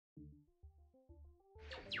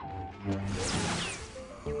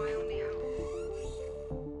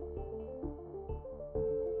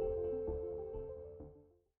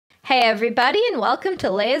Hey everybody, and welcome to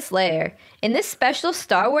Leia's Lair. In this special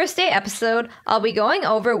Star Wars Day episode, I'll be going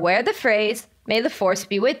over where the phrase, "May the Force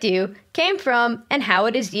be with you," came from and how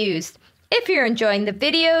it is used. If you're enjoying the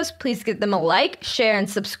videos, please give them a like, share, and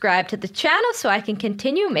subscribe to the channel so I can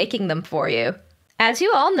continue making them for you. As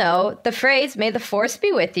you all know, the phrase, "May the Force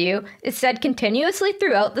be with you," is said continuously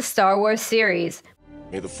throughout the Star Wars series.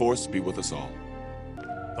 May the Force be with us all.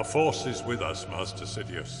 The Force is with us, Master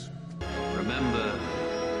Sidious. Remember,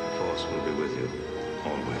 the Force will be with you,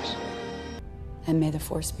 always. And may the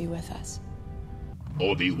Force be with us.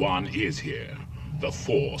 Obi-Wan is here. The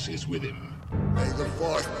Force is with him. May the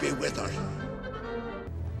Force be with us.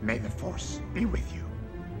 May the Force be with you.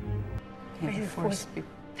 May the Force be...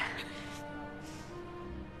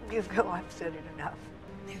 You know I've said it enough.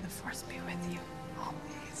 May the Force be with you,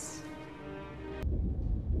 always.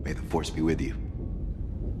 May the Force be with you.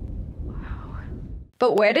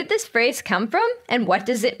 But where did this phrase come from, and what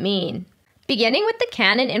does it mean? Beginning with the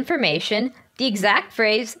canon information, the exact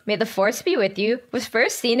phrase, "May the Force be with you," was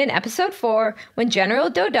first seen in Episode 4 when General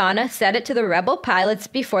Dodonna said it to the rebel pilots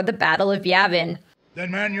before the Battle of Yavin.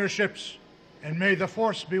 Then man your ships, and may the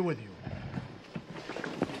Force be with you.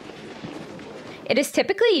 It is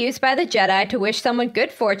typically used by the Jedi to wish someone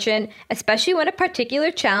good fortune, especially when a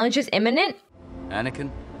particular challenge is imminent. Anakin,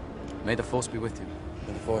 may the Force be with you.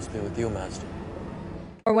 May the Force be with you, Master.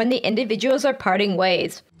 Or when the individuals are parting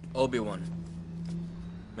ways. Obi-Wan,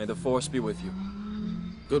 may the Force be with you.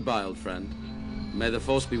 Goodbye, old friend. May the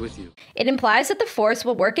Force be with you. It implies that the Force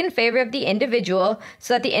will work in favor of the individual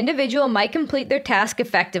so that the individual might complete their task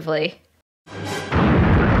effectively.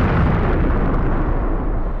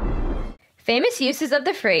 Famous uses of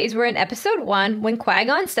the phrase were in Episode 1 when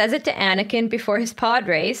Qui-Gon says it to Anakin before his pod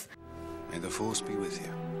race. May the Force be with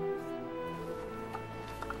you.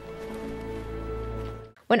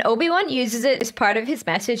 When Obi-Wan uses it as part of his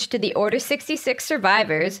message to the Order 66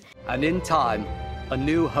 survivors. And in time, a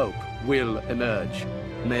new hope will emerge.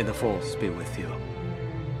 May the Force be with you.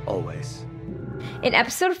 Always. In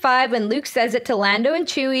Episode 5 when Luke says it to Lando and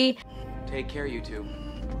Chewie. Take care, you two.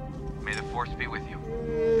 May the Force be with you.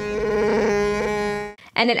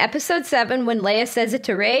 And in Episode 7 when Leia says it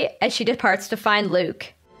to Rey as she departs to find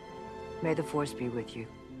Luke. May the Force be with you.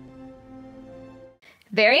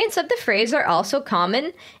 Variants of the phrase are also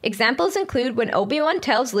common. Examples include when Obi-Wan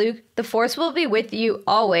tells Luke, "The Force will be with you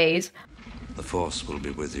always." The Force will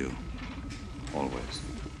be with you, always.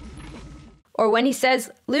 Or when he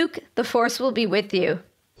says, "Luke, the Force will be with you."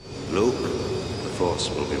 Luke, the Force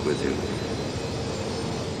will be with you.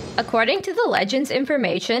 According to the Legends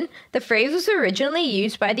information, the phrase was originally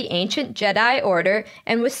used by the ancient Jedi Order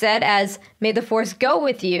and was said as, "May the Force go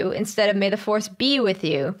with you," instead of "May the Force be with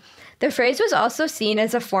you." The phrase was also seen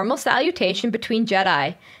as a formal salutation between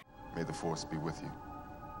Jedi. May the Force be with you.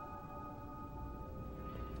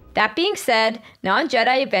 That being said,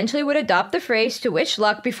 non-Jedi eventually would adopt the phrase to wish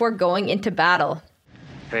luck before going into battle.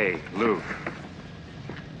 Hey, Luke.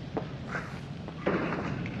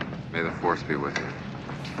 May the Force be with you.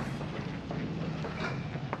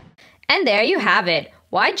 And there you have it.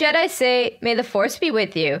 Why Jedi say, "May the Force be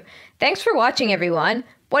with you." Thanks for watching, everyone.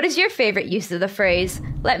 What is your favorite use of the phrase?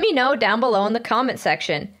 Let me know down below in the comment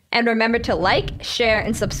section. And remember to like, share,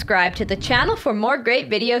 and subscribe to the channel for more great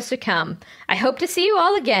videos to come. I hope to see you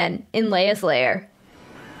all again in Leia's Lair.